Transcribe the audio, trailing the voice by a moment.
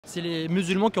c'est les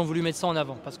musulmans qui ont voulu mettre ça en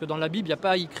avant. Parce que dans la Bible, il n'y a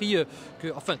pas écrit que...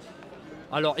 Enfin,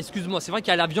 alors excuse-moi, c'est vrai qu'il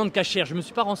y a la viande cachère. Je ne me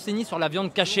suis pas renseigné sur la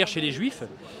viande cachère chez les juifs.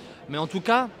 Mais en tout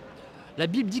cas, la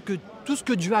Bible dit que tout ce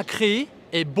que Dieu a créé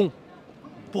est bon.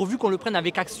 Pourvu qu'on le prenne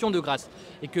avec action de grâce.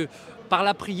 Et que par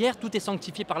la prière, tout est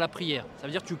sanctifié par la prière. Ça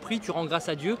veut dire que tu pries, tu rends grâce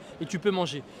à Dieu et tu peux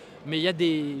manger. Mais il y a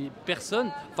des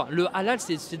personnes... Enfin, le halal,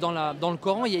 c'est dans le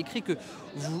Coran, il y a écrit que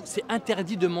c'est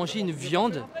interdit de manger une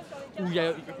viande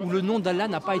où le nom d'Allah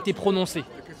n'a pas été prononcé.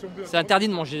 C'est interdit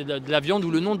de manger de la viande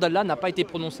où le nom d'Allah n'a pas été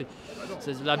prononcé.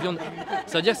 La viande,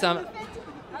 ça veut dire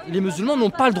que les musulmans n'ont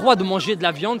pas le droit de manger de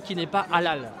la viande qui n'est pas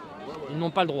halal. Ils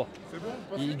n'ont pas le droit.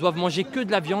 Ils doivent manger que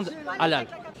de la viande halal.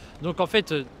 Donc en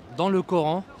fait, dans le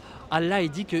Coran, Allah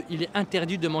dit qu'il est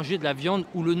interdit de manger de la viande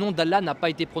où le nom d'Allah n'a pas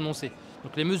été prononcé.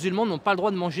 Donc les musulmans n'ont pas le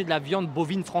droit de manger de la viande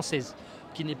bovine française,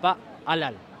 qui n'est pas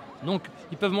halal. Donc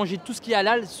ils peuvent manger tout ce qui est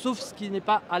halal, sauf ce qui n'est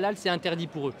pas halal, c'est interdit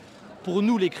pour eux. Pour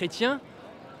nous les chrétiens,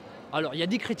 alors il y a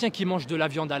des chrétiens qui mangent de la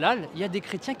viande halal, il y a des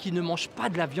chrétiens qui ne mangent pas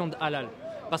de la viande halal.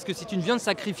 Parce que c'est une viande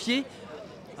sacrifiée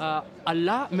à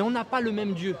Allah, mais on n'a pas le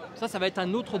même Dieu. Ça va être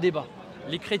un autre débat.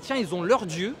 Les chrétiens, ils ont leur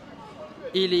Dieu,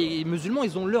 et les musulmans,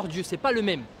 ils ont leur Dieu. C'est pas le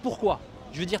même. Pourquoi?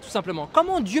 Je veux dire tout simplement,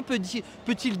 comment Dieu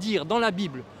peut-il dire dans la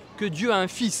Bible que Dieu a un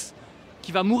fils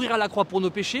qui va mourir à la croix pour nos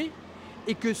péchés,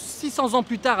 et que 600 ans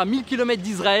plus tard, à 1000 km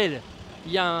d'Israël,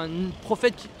 il y a un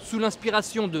prophète sous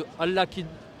l'inspiration de Allah qui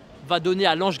va donner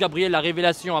à l'ange Gabriel la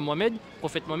révélation à Mohamed,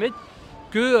 prophète Mohamed,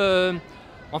 que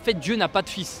en fait Dieu n'a pas de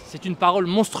fils. C'est une parole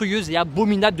monstrueuse et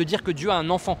abominable de dire que Dieu a un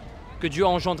enfant, que Dieu a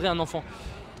engendré un enfant.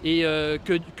 Et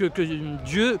que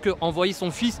Dieu a envoyé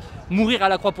son fils mourir à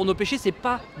la croix pour nos péchés, c'est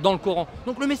pas dans le Coran.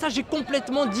 Donc le message est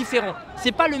complètement différent.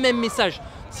 C'est pas le même message.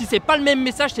 Si c'est pas le même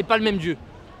message, c'est pas le même Dieu.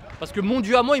 Parce que mon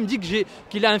Dieu à moi, il me dit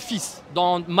qu'il a un fils.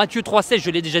 Dans Matthieu 3,16,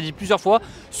 je l'ai déjà dit plusieurs fois,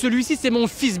 celui-ci c'est mon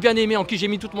fils bien-aimé en qui j'ai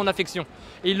mis toute mon affection.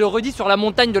 Et il le redit sur la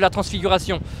montagne de la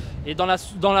transfiguration. Et dans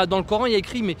le Coran, il y a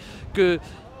écrit mais que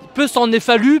peu s'en est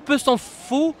fallu, peu s'en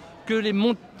faut que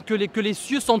les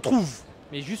cieux s'en trouvent.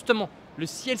 Mais justement, le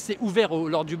ciel s'est ouvert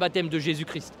lors du baptême de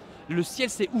Jésus-Christ. Le ciel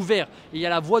s'est ouvert et il y a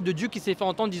la voix de Dieu qui s'est fait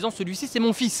entendre disant celui-ci c'est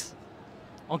mon fils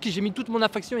en qui j'ai mis toute mon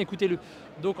affection, écoutez-le.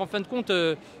 Donc en fin de compte,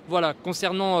 voilà,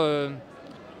 concernant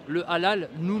le halal,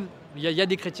 il y a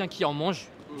des chrétiens qui en mangent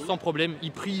sans problème.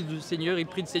 Ils prient le Seigneur,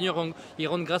 ils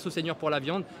rendent grâce au Seigneur pour la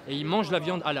viande et ils mangent la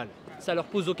viande halal. Ça leur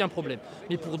pose aucun problème.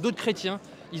 Mais pour d'autres chrétiens,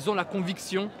 ils ont la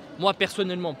conviction, moi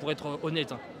personnellement, pour être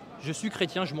honnête, je suis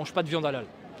chrétien, je ne mange pas de viande halal.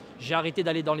 J'ai arrêté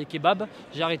d'aller dans les kebabs,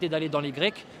 j'ai arrêté d'aller dans les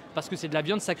grecs parce que c'est de la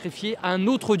viande sacrifiée à un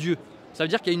autre Dieu. Ça veut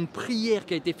dire qu'il y a une prière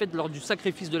qui a été faite lors du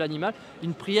sacrifice de l'animal,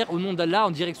 une prière au nom d'Allah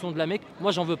en direction de la Mecque.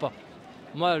 Moi, j'en veux pas.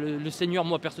 Moi, le Seigneur,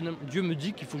 moi personnellement, Dieu me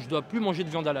dit je ne dois plus manger de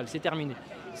viande halal, c'est terminé.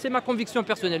 C'est ma conviction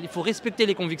personnelle, il faut respecter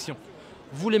les convictions.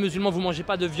 Vous les musulmans, vous ne mangez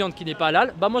pas de viande qui n'est pas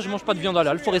halal, bah moi je ne mange pas de viande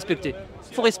halal, il faut respecter.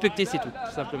 Il faut respecter, c'est tout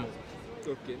simplement.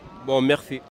 Ok. Bon, merci.